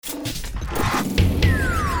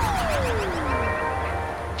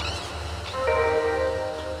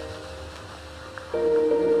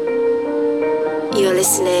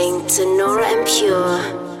listening to Nora En Pure,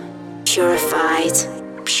 Purified.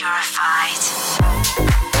 Purified.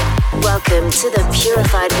 Welcome to the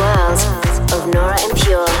purified world of Nora En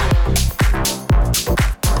Pure.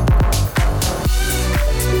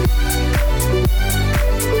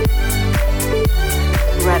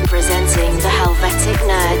 Representing the Helvetic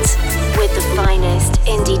Nerds with the finest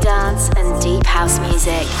indie dance and deep house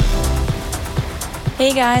music.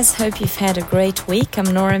 Hey guys, hope you've had a great week.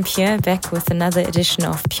 I'm Nora En Pure, back with another edition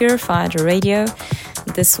of Purified Radio.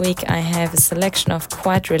 This week I have a selection of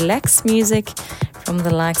quite relaxed music from the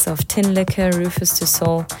likes of Tinlicker, Rufus Du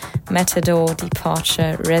Sol, Matador,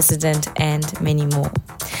 Departure, Resident and many more.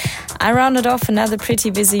 I rounded off another pretty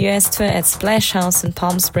busy US tour at Splash House in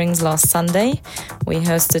Palm Springs last Sunday. We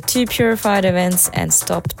hosted 2 Purified events and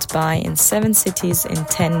stopped by in 7 cities in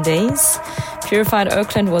 10 days. Purified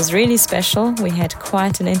Oakland was really special. We had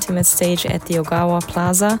quite an intimate stage at the Ogawa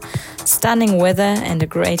Plaza, stunning weather and a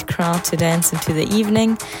great crowd to dance into the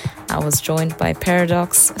evening. I was joined by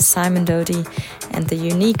Paradox, Simon Doty and the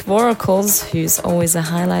unique Voracles, who's always a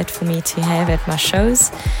highlight for me to have at my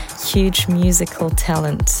shows. Huge musical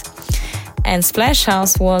talent. And Splash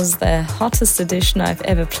House was the hottest edition I've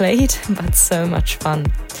ever played, but so much fun.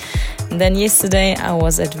 And then yesterday I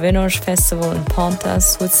was at Venorge Festival in Ponta,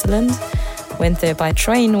 Switzerland. Went there by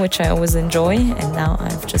train, which I always enjoy, and now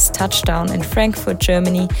I've just touched down in Frankfurt,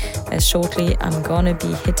 Germany, as shortly I'm gonna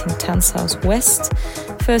be hitting Tanzhaus West.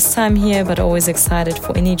 First time here, but always excited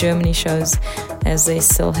for any Germany shows, as they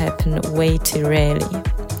still happen way too rarely.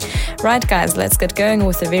 Right guys, let's get going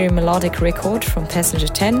with a very melodic record from Passenger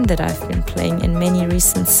 10 that I've been playing in many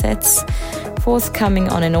recent sets. Forthcoming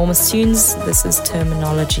on Enormous Tunes, this is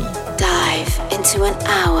Terminology. Dive into an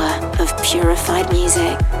hour of purified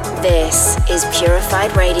music. This is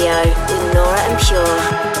Purified Radio with Nora En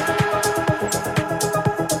Pure.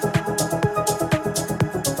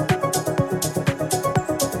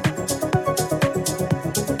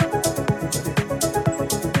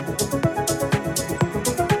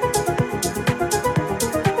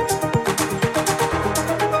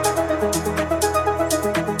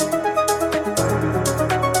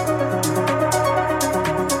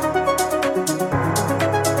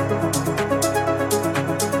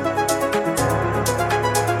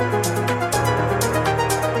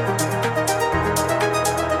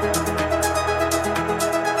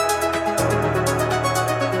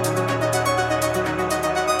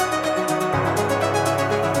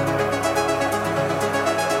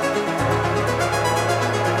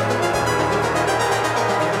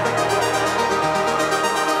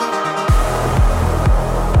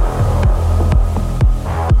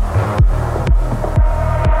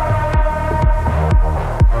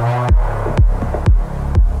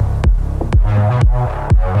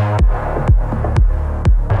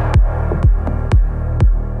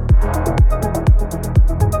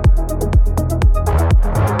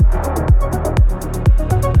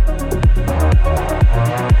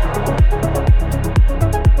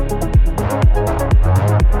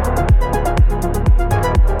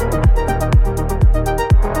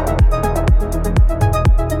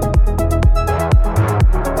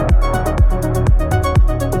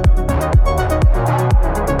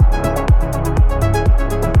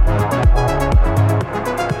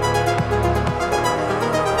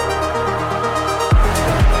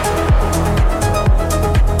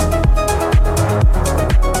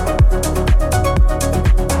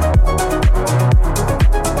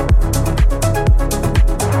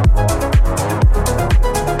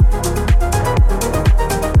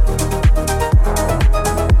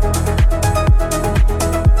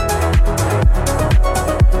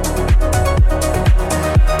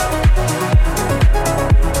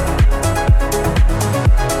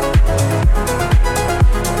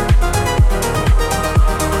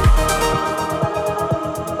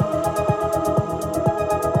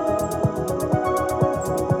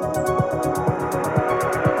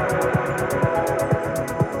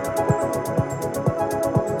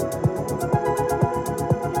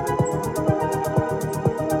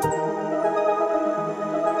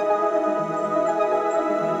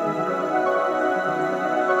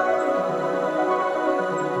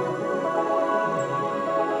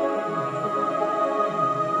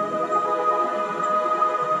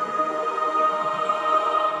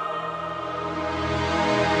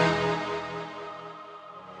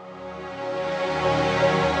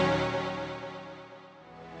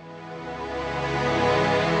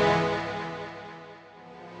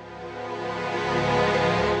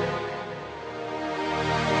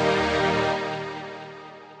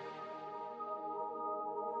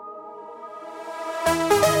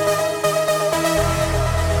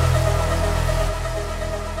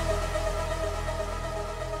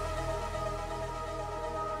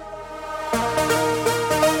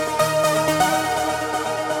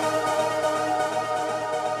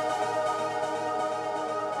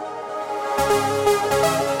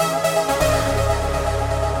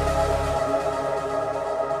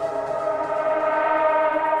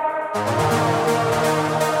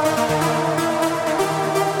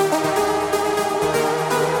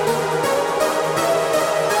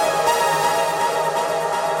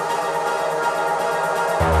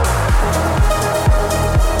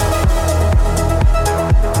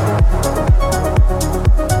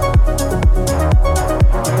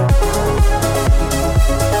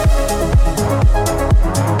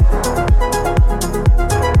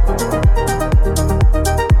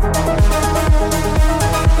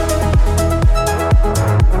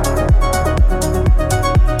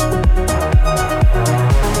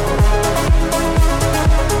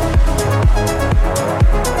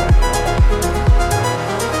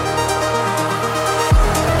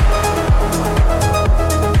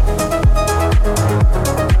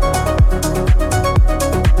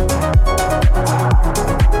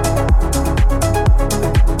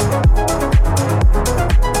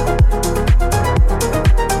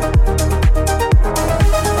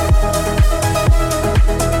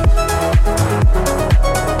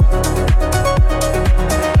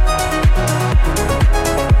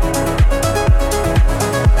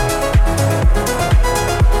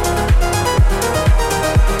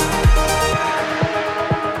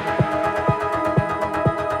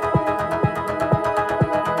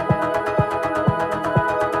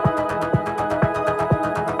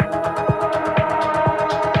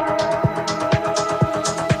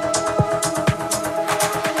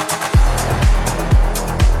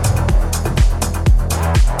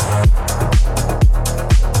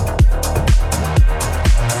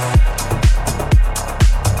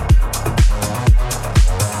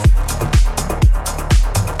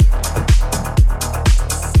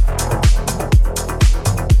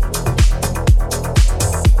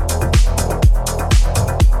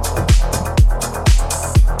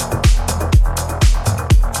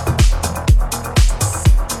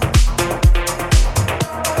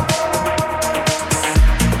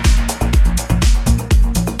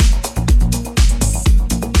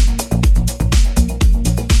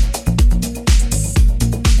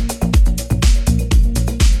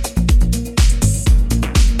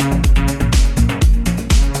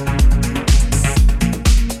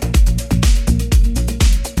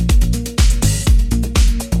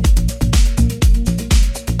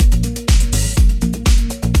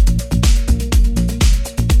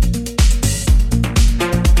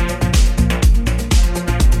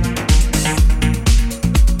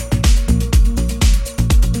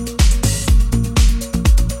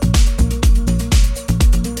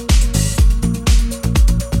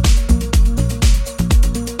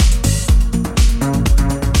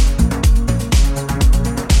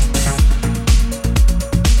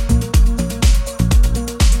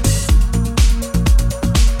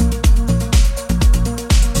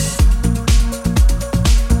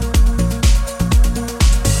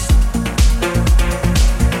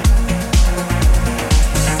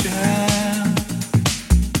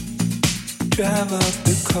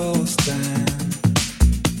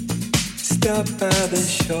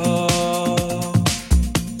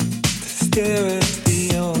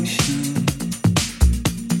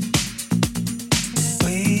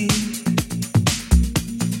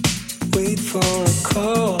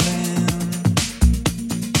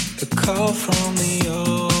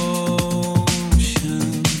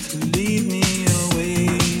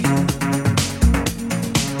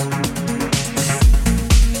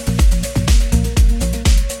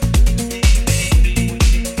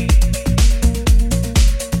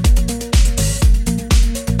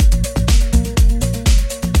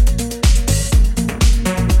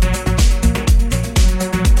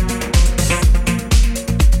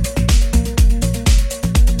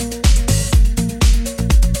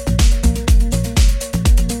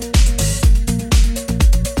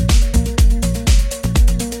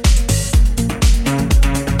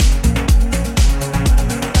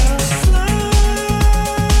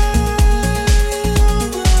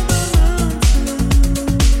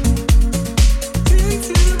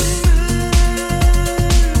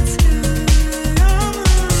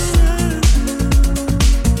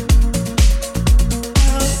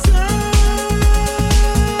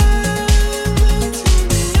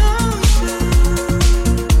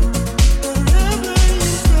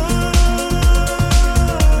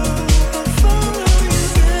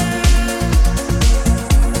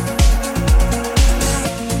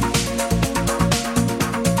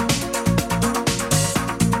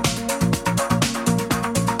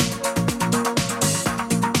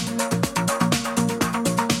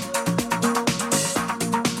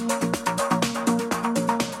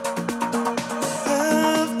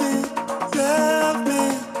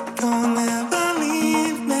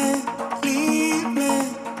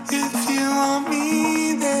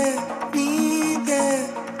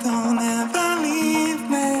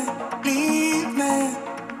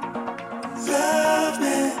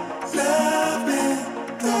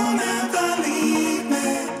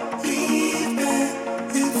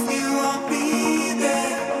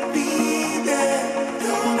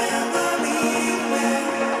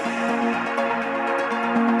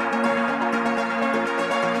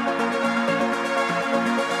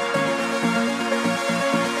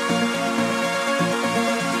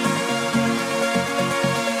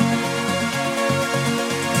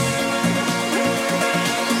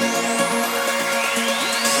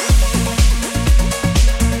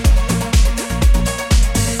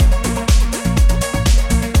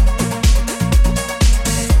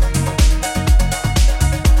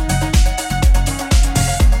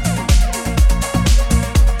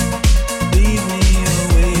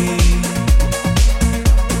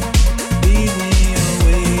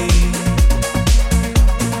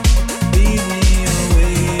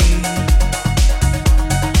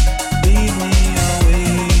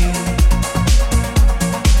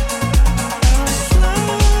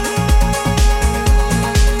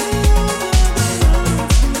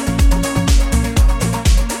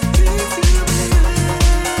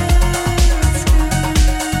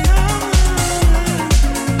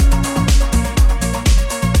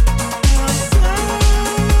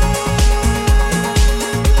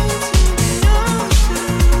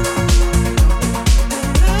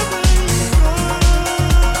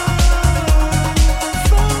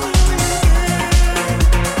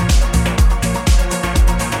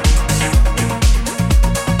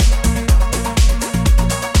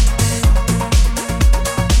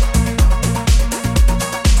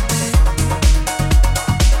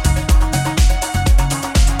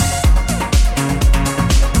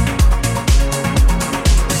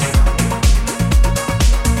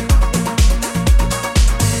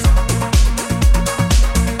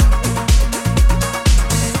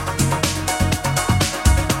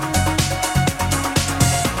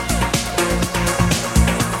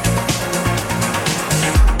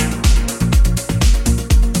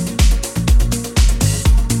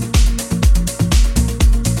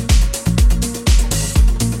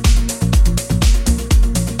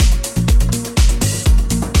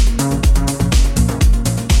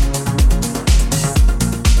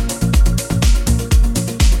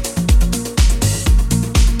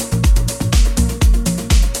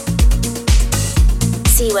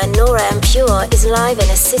 when Nora En Pure is live in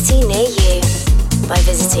a city near you by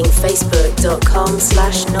visiting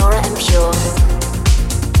facebook.com/Nora En Pure.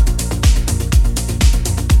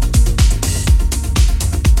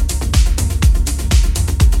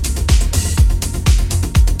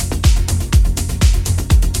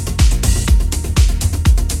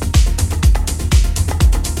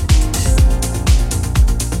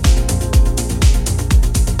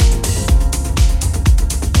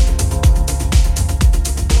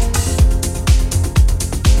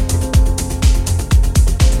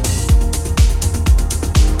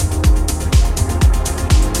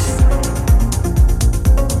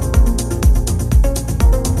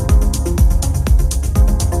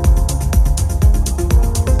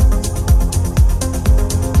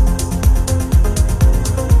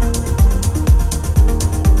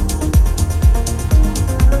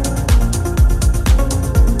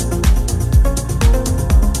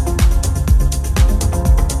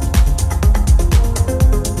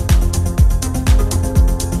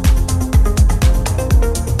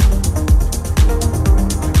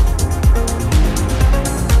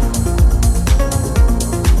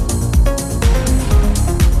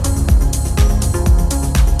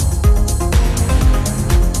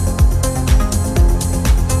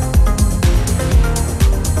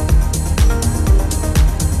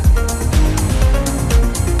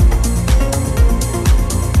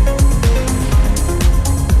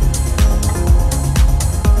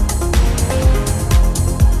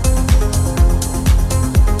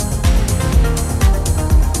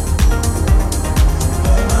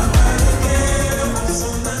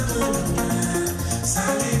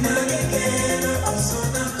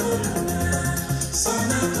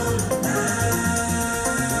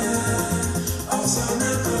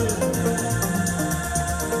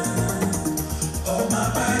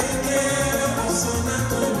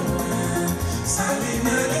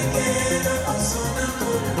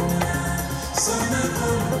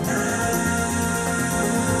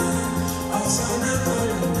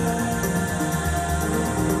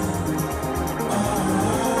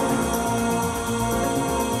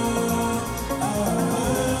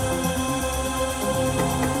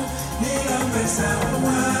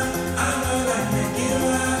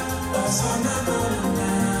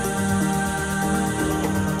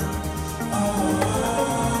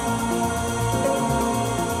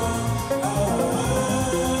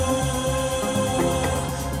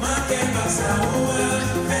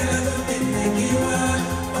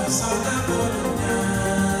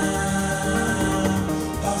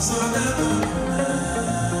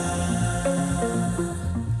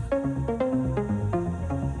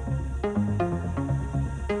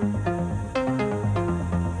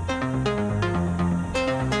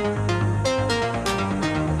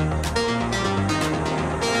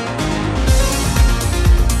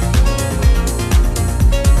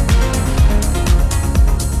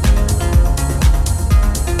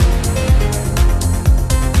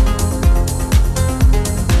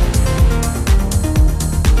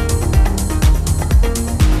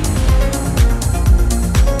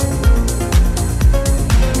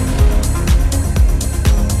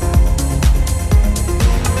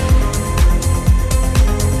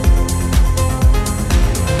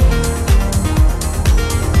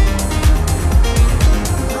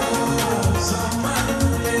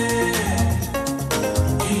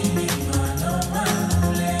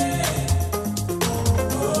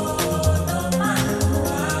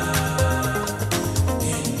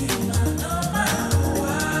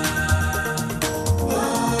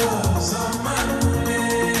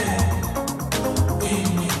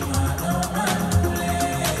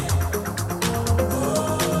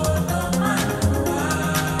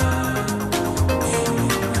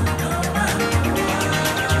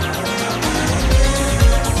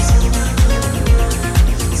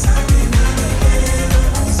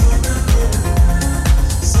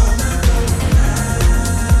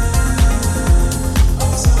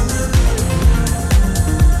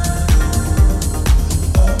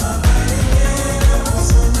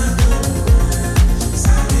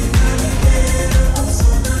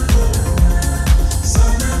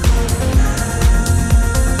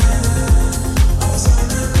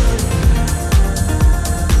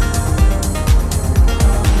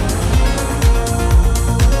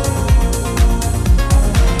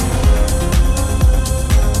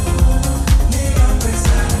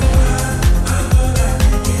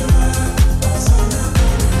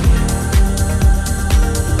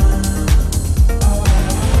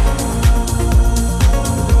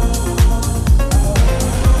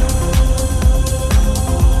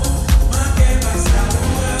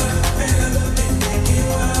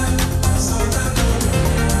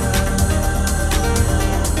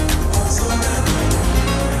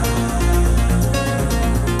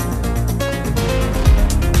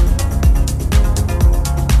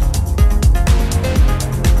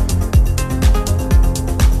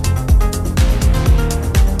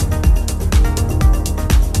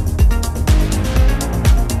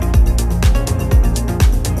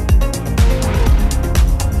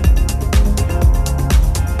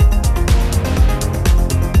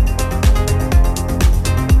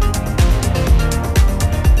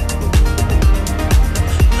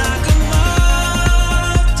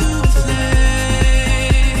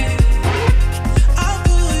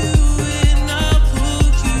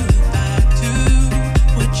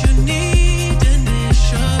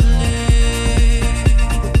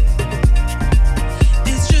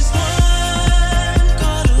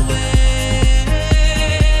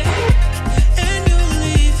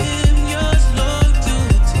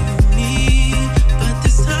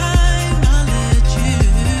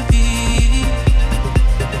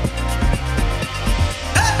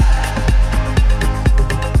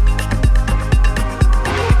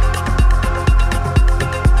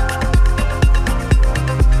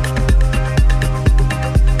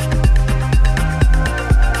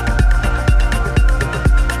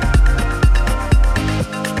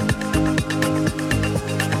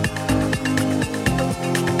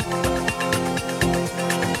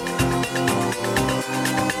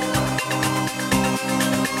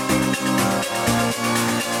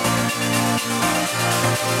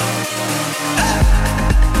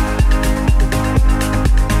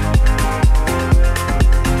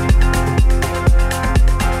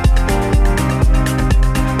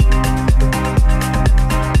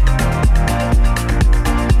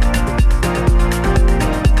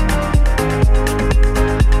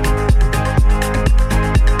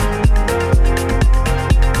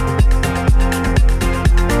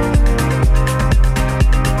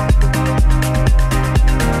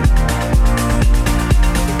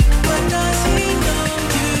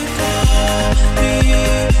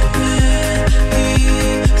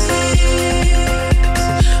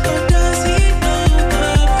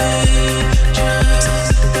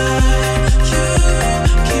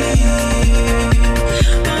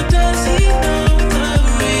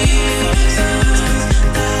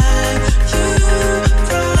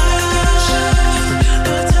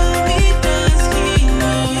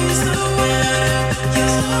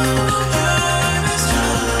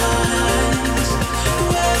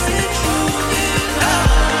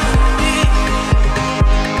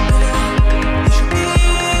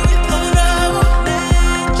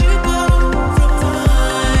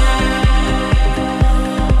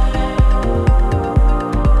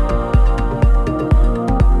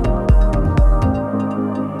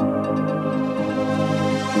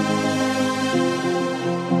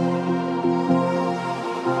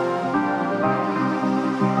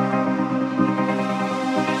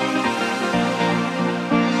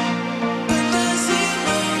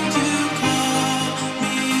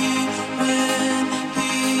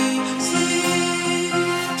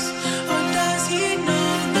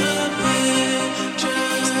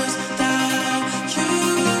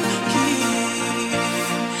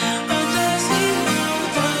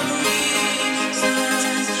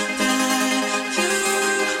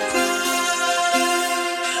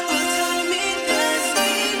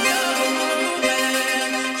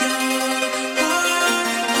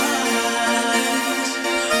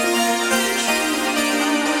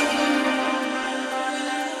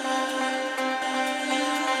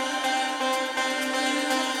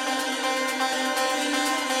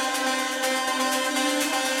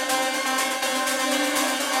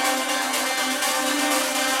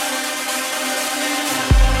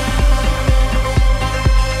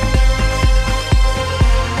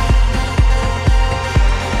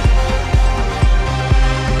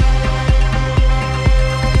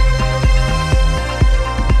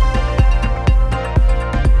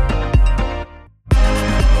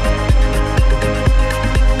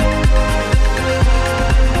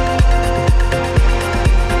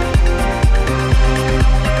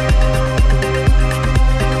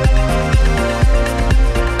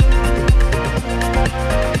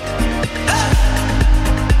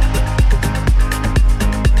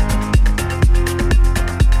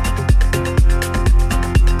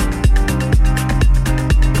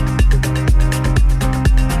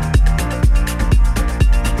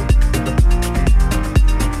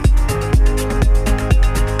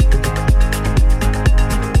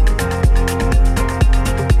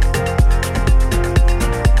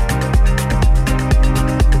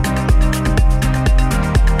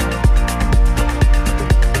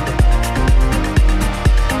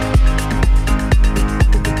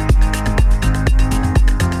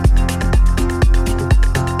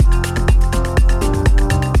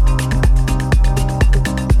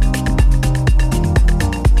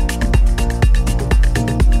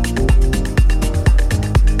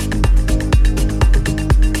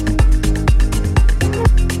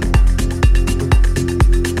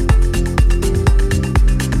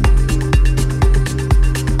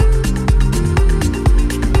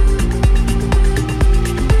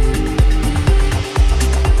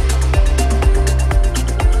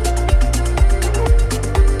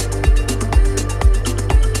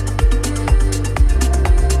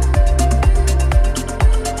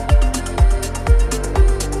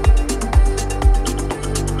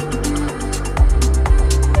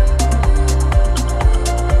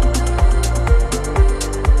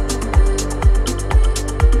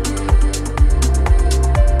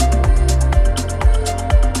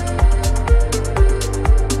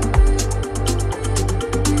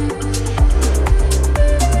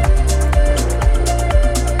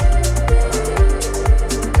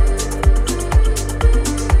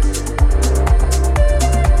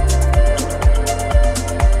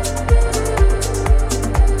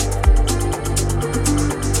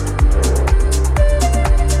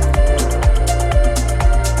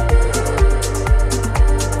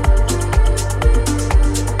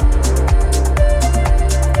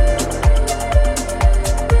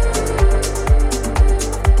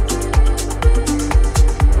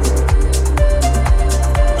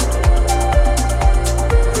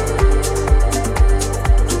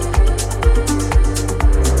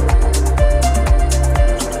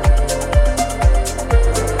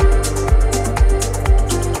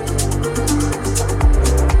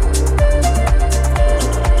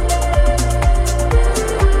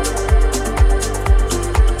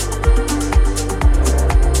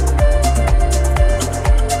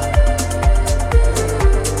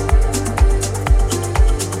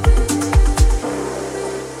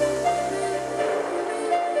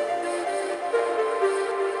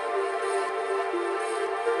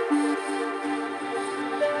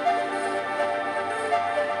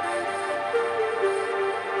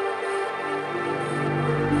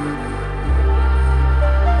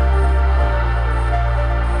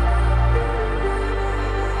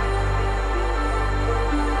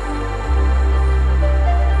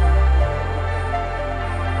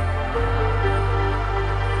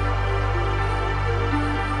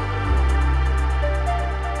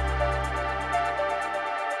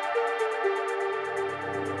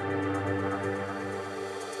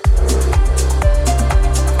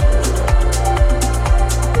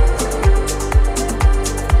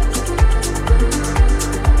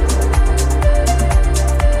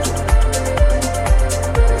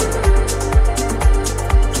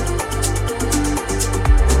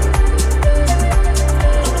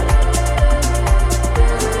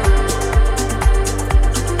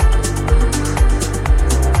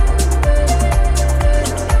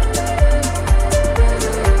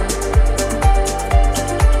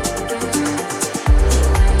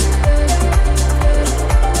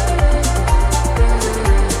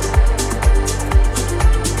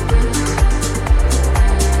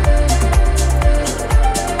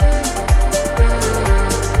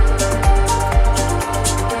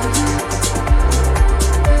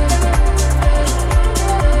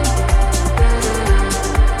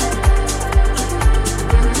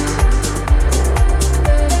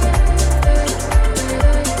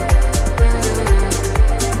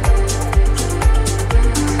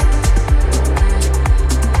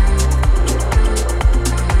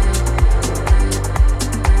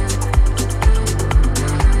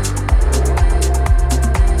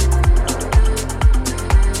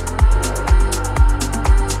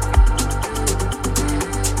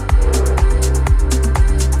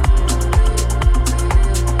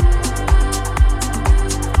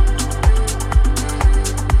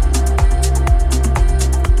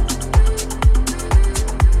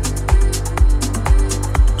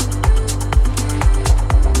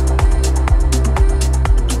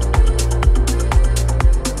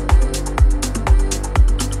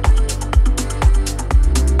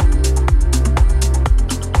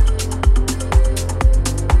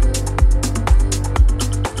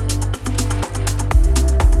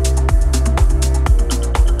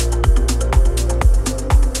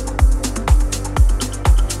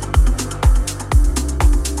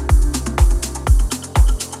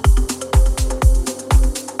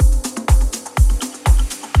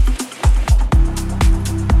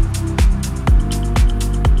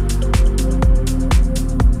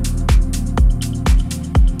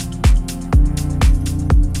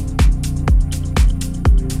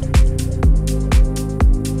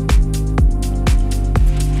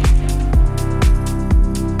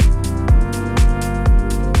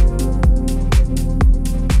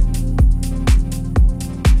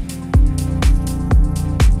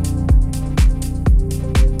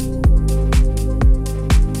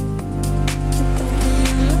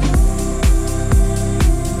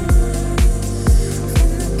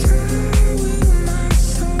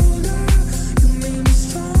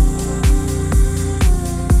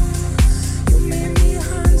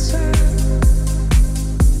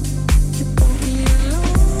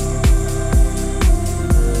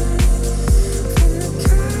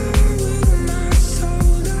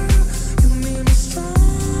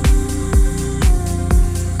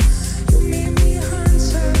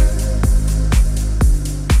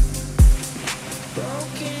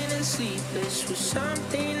 sleepless with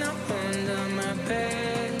something up under my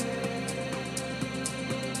bed.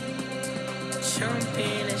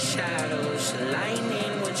 Jumping in shadows,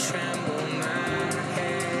 lightning would tremble my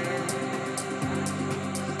head.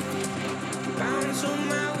 Bound to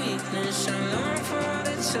my weakness, I long for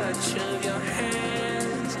the touch of your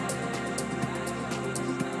hand.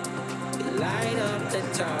 You light up the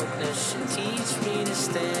darkness and teach me to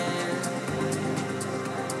stand.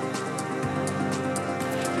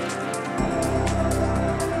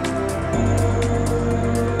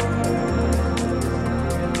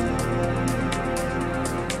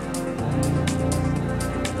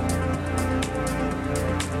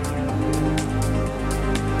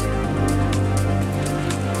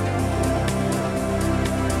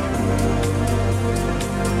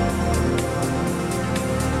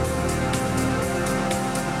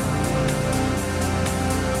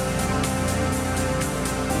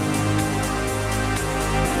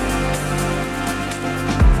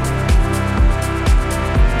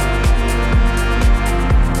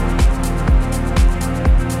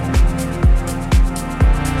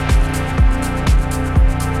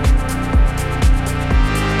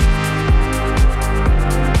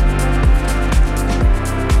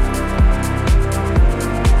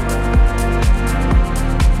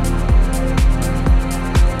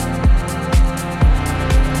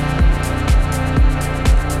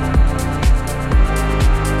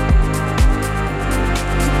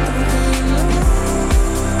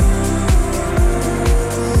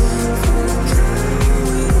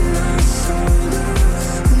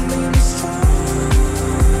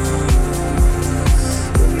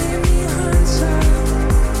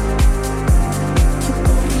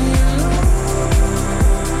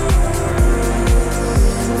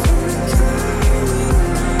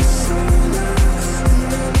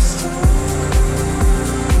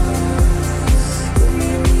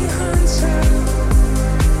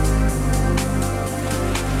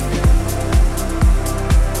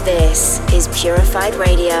 Purified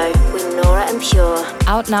Radio with Nora En Pure.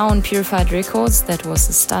 Out now on Purified Records, that was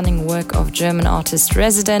a stunning work of German artist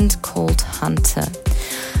Resident called Hunter.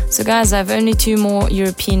 So guys, I have only 2 more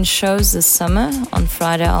European shows this summer. On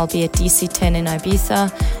Friday I'll be at DC10 in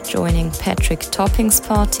Ibiza, joining Patrick Topping's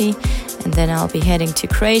party, and then I'll be heading to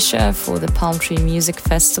Croatia for the Palm Tree Music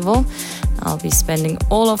Festival. I'll be spending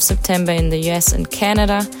all of September in the US and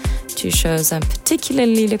Canada. 2 shows I'm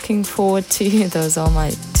particularly looking forward to. Those are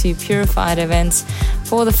my 2 Purified events.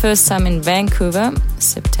 For the first time in Vancouver,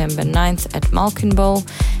 September 9th at Malkin Bowl,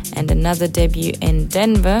 and another debut in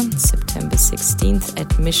Denver, September 16th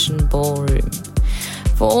at Mission Ballroom.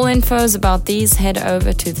 For all infos about these, head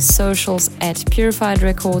over to the socials at Purified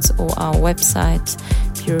Records or our website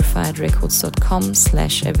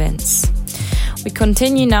purifiedrecords.com/events. We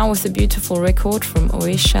continue now with a beautiful record from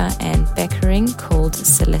Oisha and Beckering called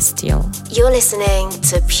Celestial. You're listening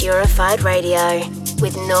to Purified Radio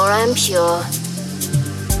with Nora En Pure.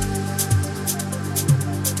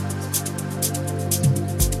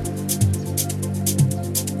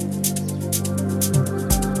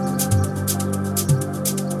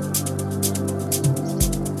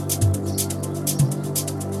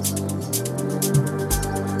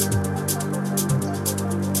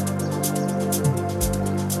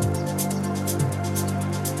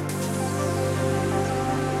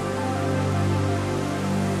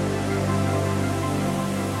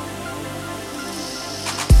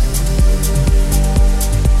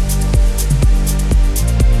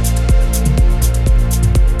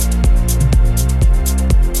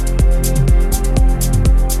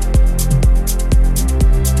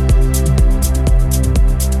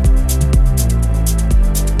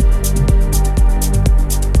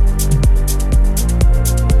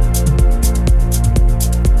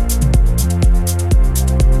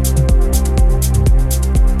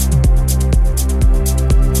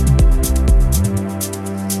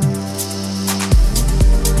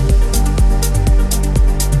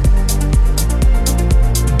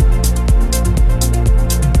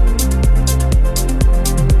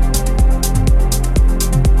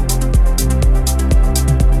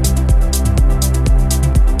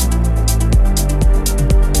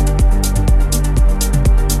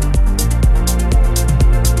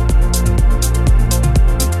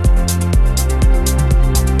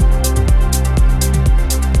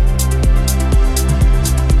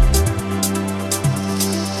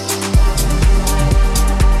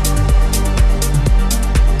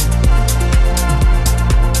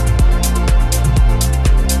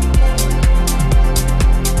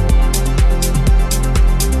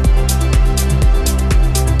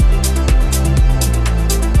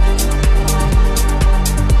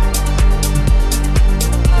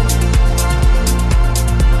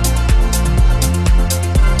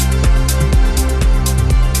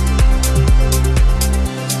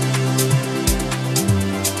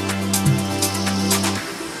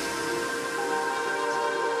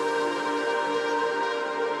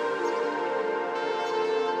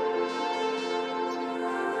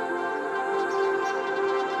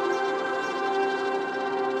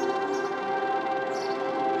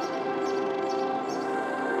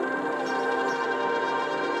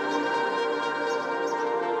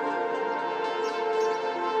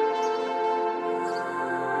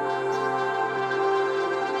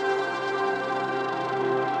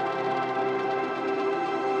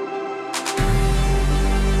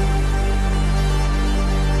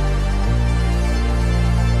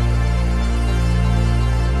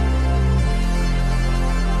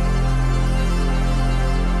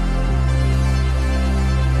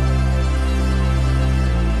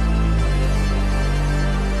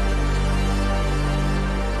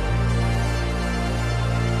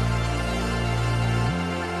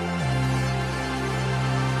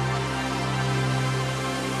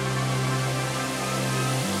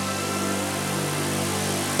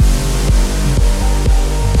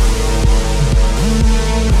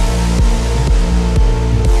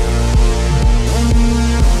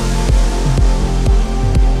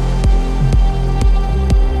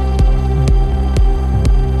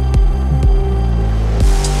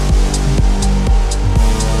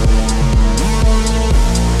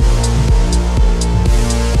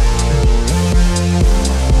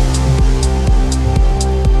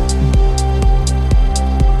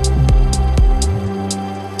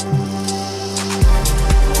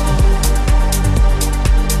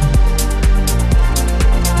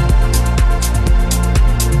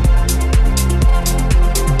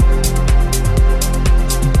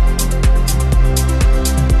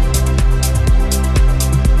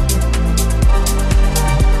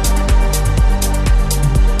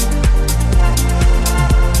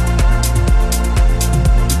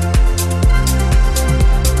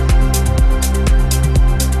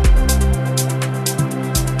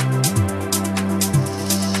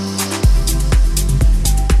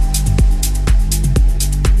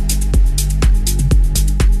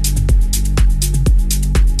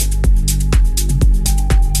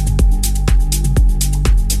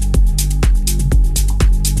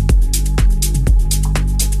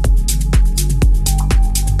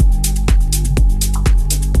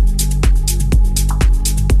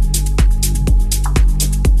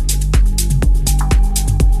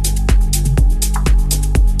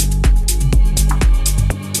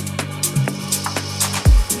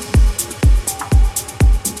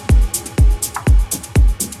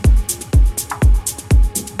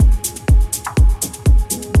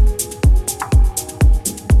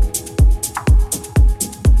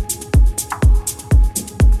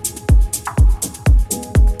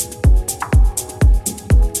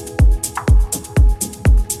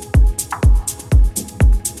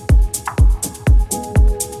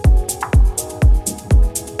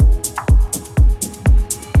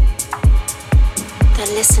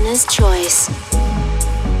 listener's choice.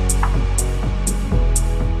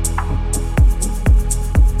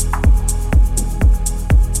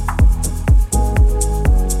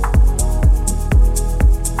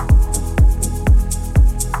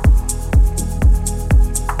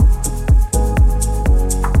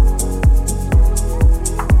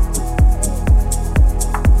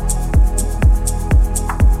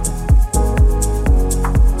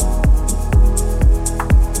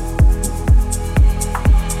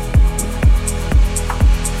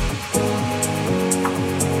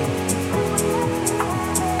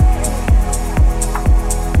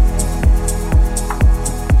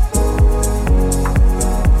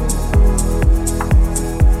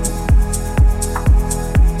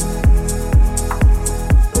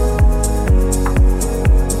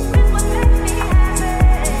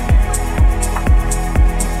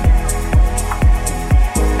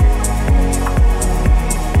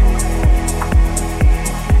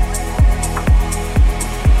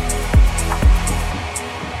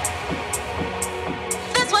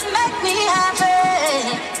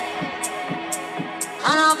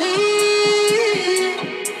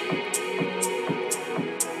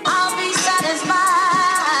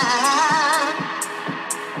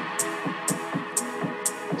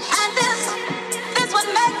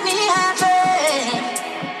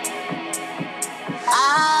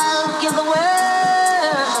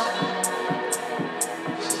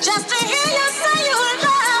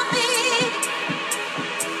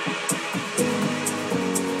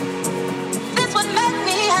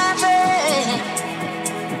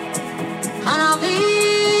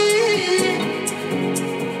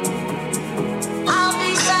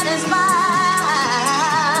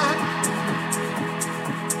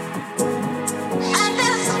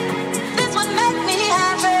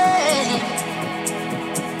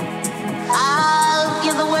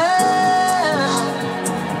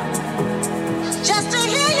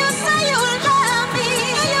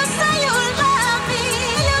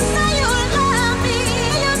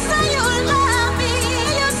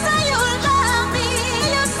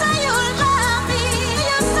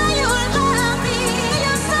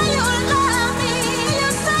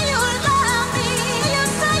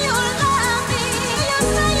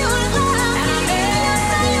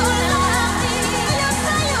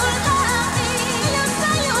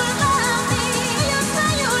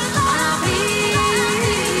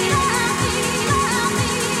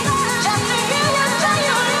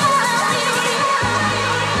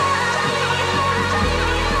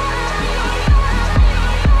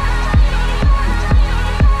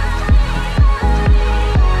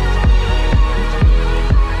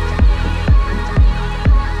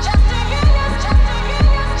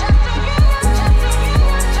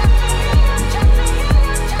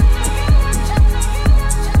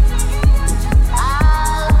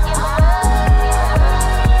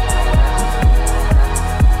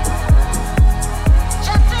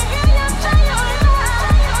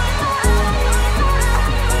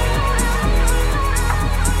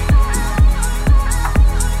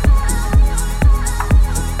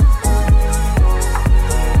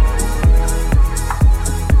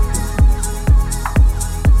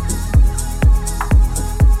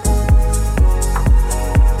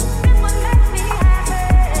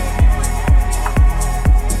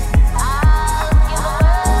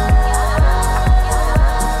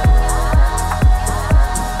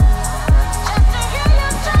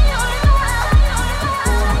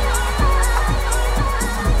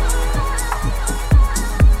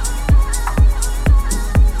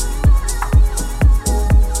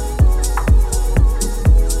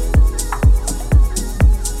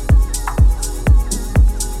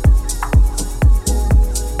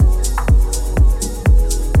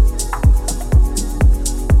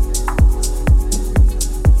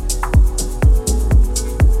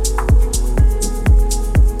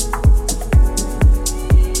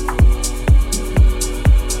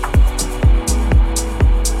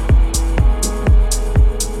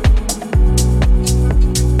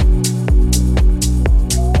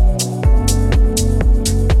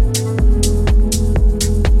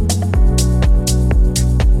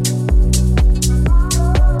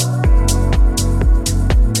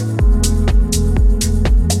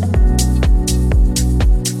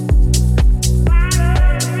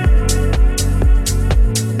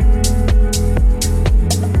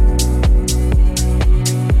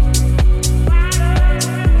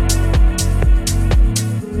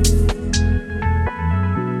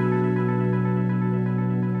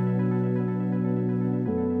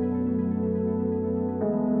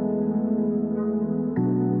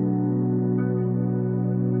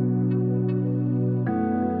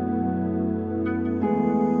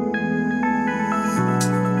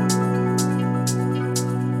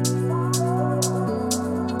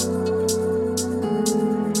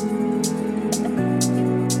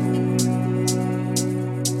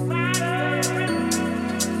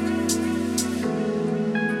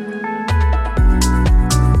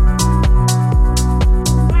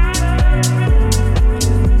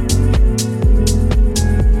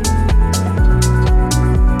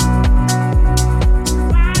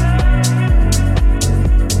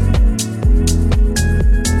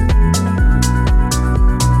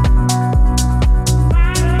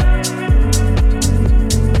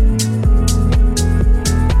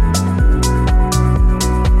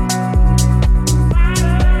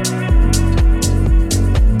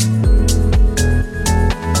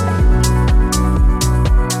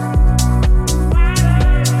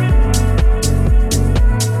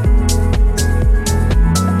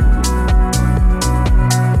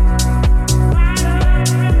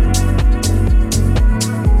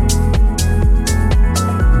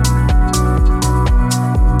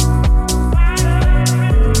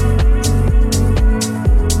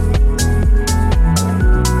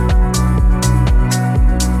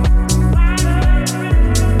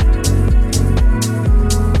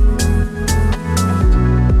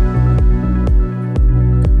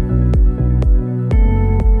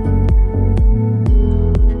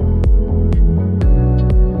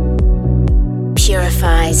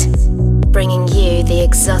 Purified, bringing you the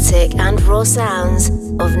exotic and raw sounds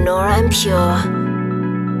of Nora En Pure.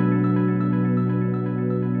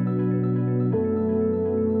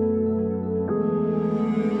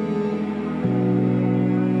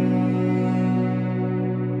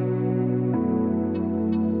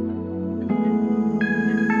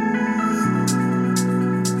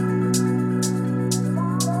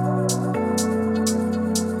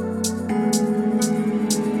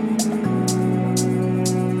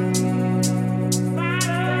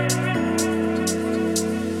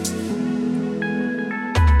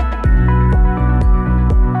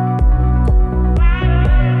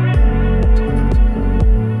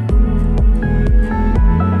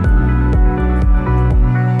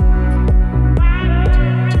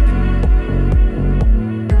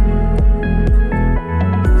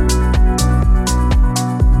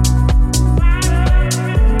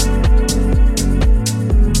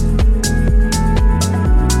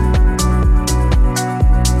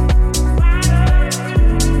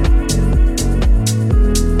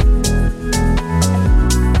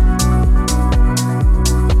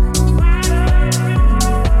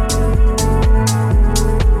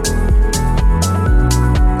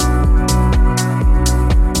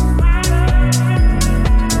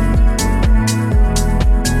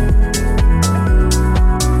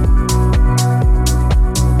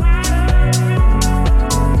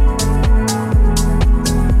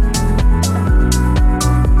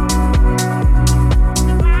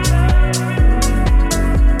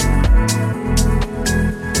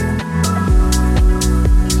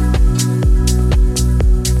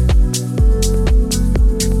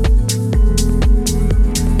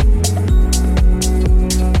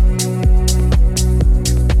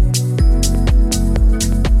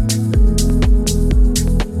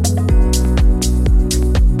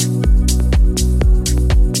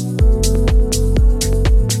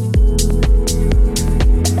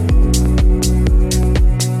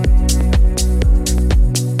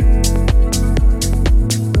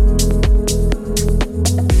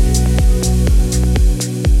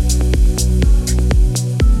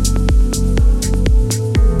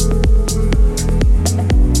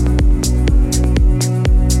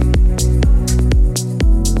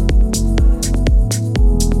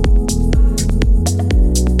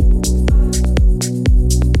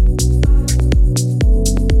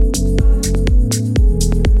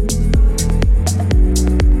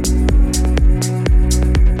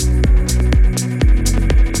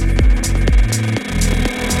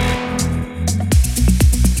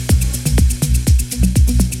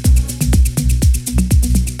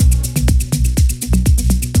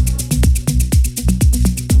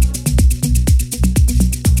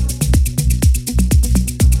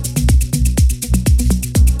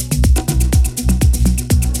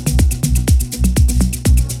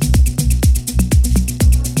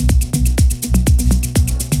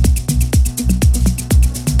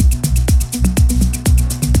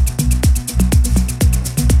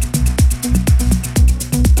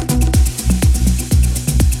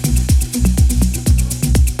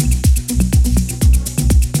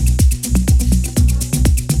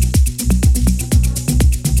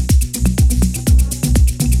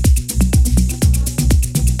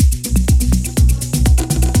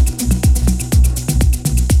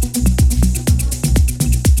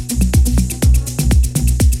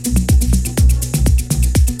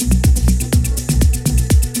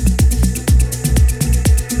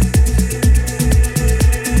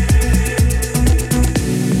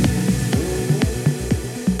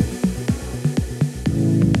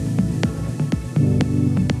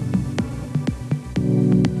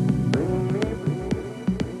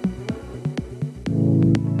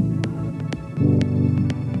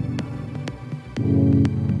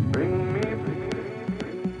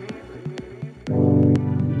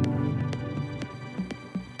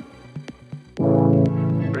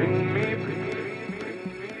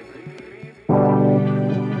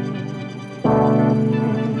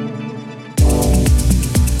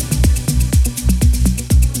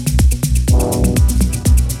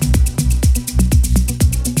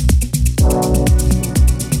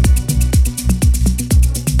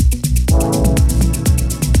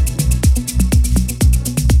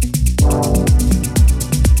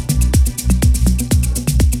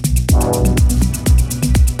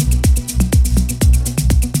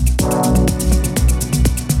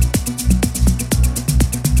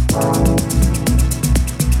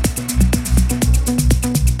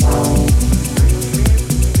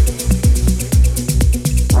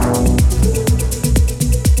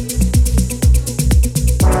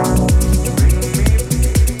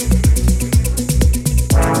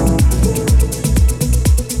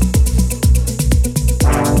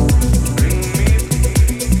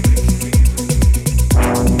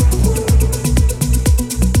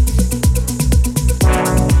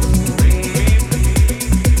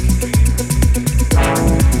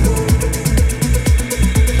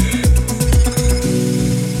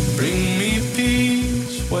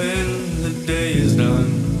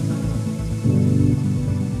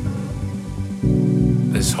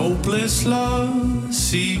 hopeless love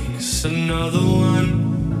seeks another one.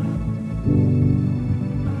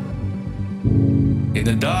 In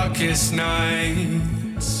the darkest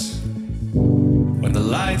nights, when the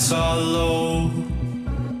lights are low,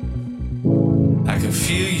 I can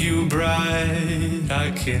feel you bright,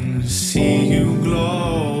 I can see you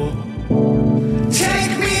glow.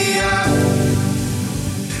 Take me up,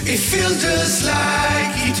 it feels just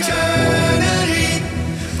like eternity.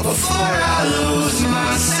 Before I lose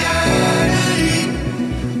my sanity,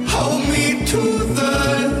 hold me to the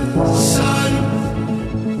sun.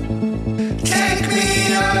 Take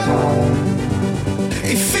me up,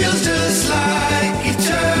 it feels just like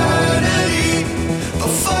eternity.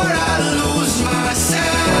 Before I lose my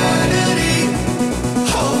sanity,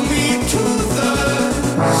 hold me to the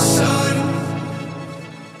sun.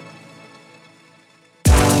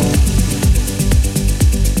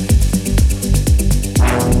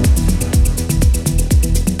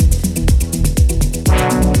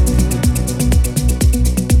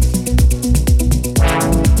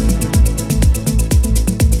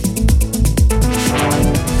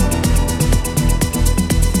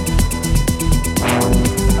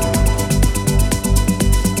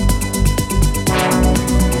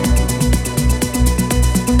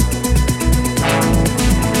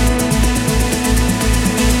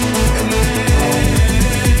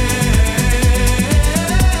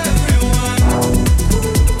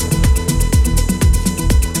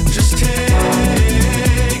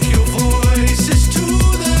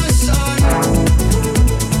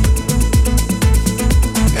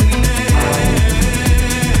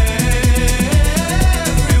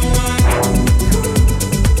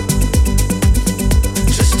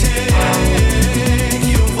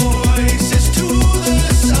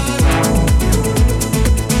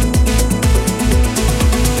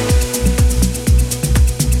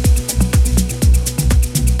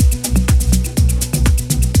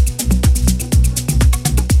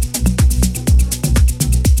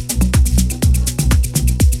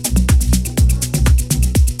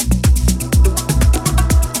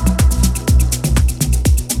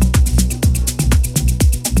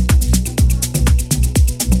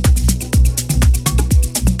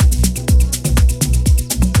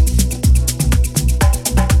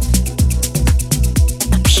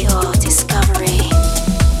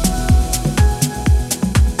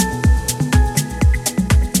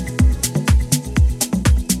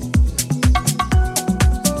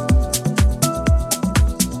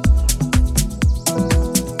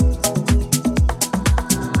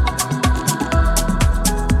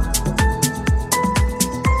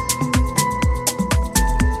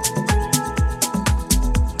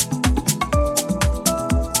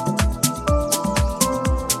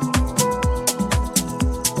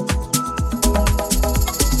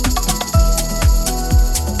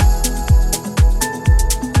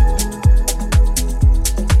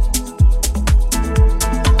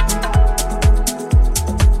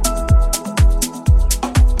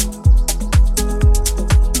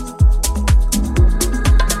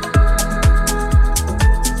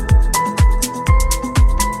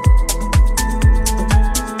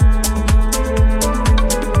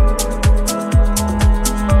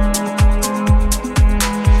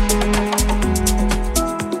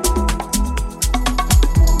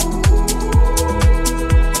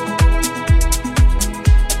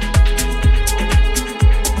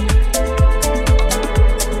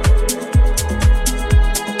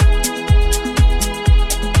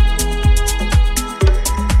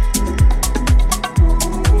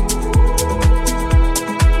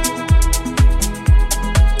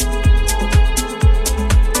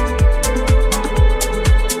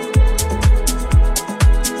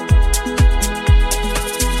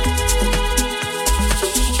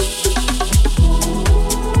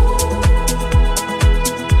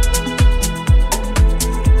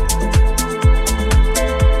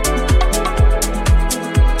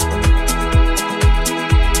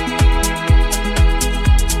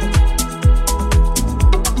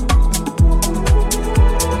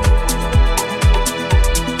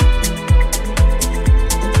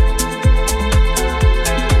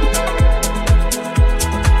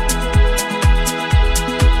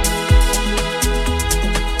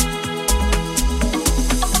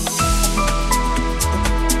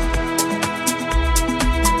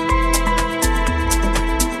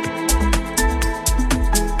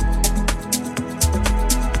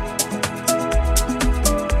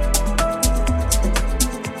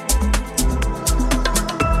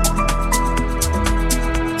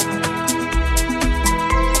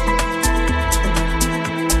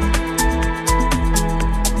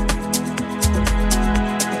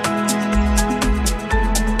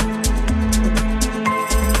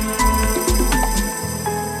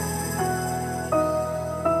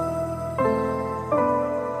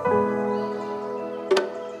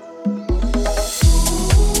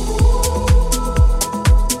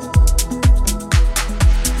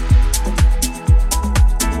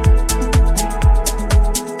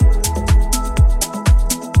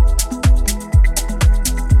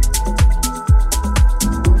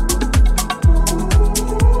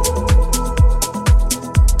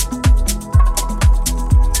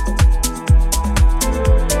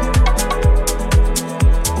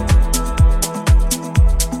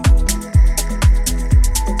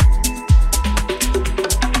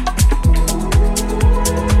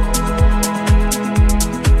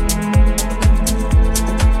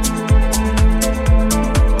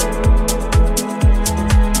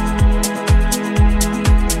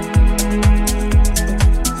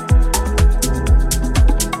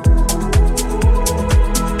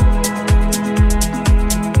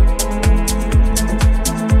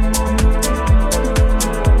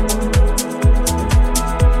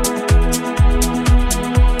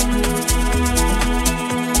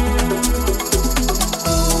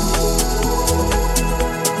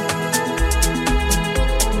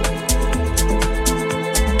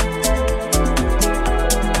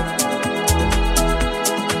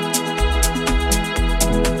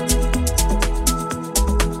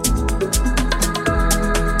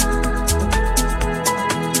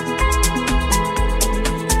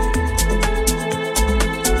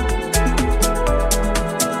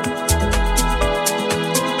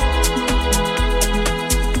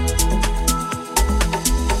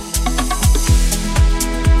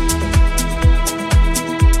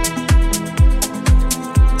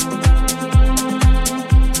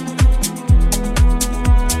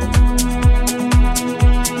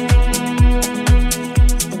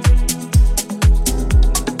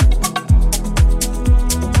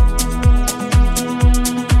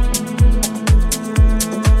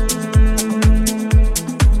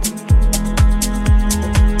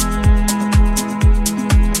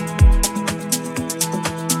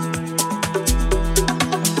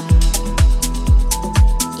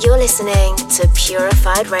 You're listening to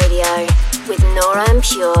Purified Radio with Nora En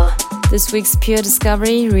Pure. This week's Pure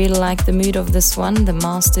Discovery, really like the mood of this one, the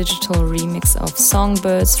Mars Digital remix of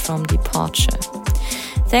Songbirds from Departure.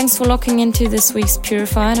 Thanks for locking into this week's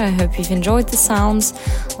Purified. I hope you've enjoyed the sounds.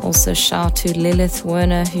 Also shout to Lilith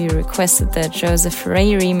Werner, who requested the Joseph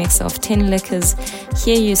Ray remix of Tin Liquors,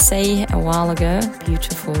 Hear You Say, a while ago.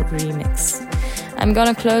 Beautiful remix. I'm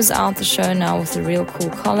gonna close out the show now with a real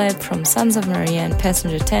cool collab from Sons of Maria and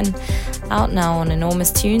Passenger 10, out now on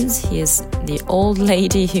Enormous Tunes. Here's The Old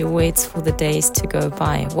Lady Who Waits for the Days to Go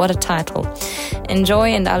By. What a title. Enjoy,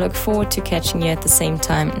 and I look forward to catching you at the same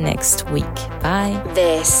time next week. Bye.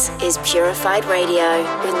 This is Purified Radio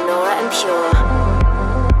with Nora En Pure.